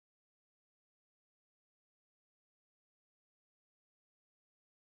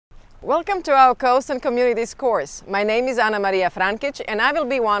Welcome to our Coast and Communities course. My name is Ana Maria Frankic and I will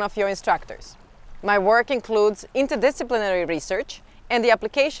be one of your instructors. My work includes interdisciplinary research and the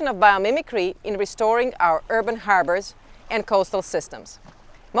application of biomimicry in restoring our urban harbors and coastal systems.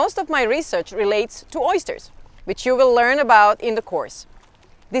 Most of my research relates to oysters, which you will learn about in the course.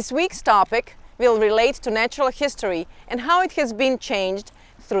 This week's topic will relate to natural history and how it has been changed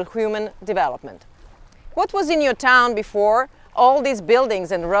through human development. What was in your town before all these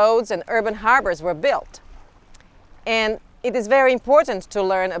buildings and roads and urban harbors were built? And it is very important to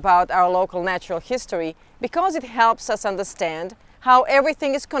learn about our local natural history because it helps us understand how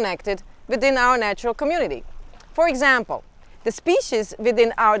everything is connected within our natural community. For example, the species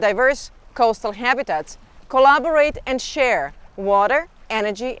within our diverse coastal habitats collaborate and share water,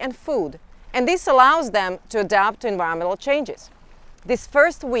 energy and food, and this allows them to adapt to environmental changes. This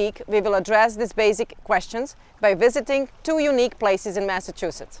first week we will address these basic questions by visiting two unique places in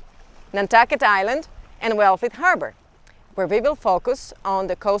Massachusetts, Nantucket Island and Wellfleet Harbor, where we will focus on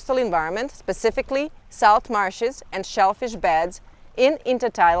the coastal environment, specifically salt marshes and shellfish beds in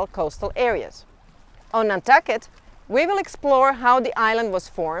intertidal coastal areas. On Nantucket, we will explore how the island was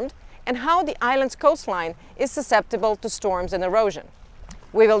formed and how the island's coastline is susceptible to storms and erosion.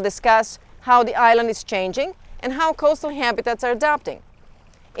 We will discuss how the island is changing and how coastal habitats are adapting.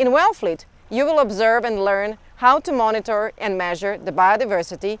 In Wellfleet, you will observe and learn how to monitor and measure the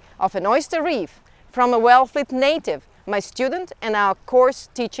biodiversity of an oyster reef from a Wellfleet native, my student and our course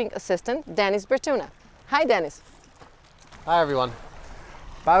teaching assistant, Dennis Bertuna. Hi, Dennis. Hi, everyone.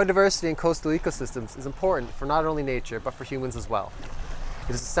 Biodiversity in coastal ecosystems is important for not only nature, but for humans as well.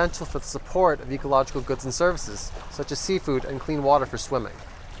 It is essential for the support of ecological goods and services, such as seafood and clean water for swimming.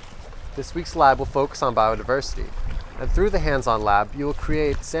 This week's lab will focus on biodiversity, and through the hands-on lab, you will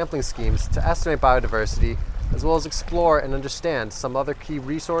create sampling schemes to estimate biodiversity, as well as explore and understand some other key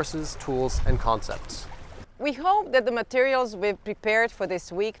resources, tools, and concepts. We hope that the materials we've prepared for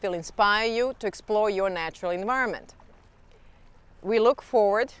this week will inspire you to explore your natural environment. We look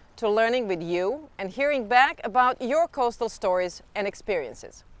forward to learning with you and hearing back about your coastal stories and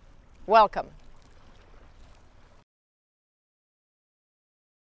experiences. Welcome.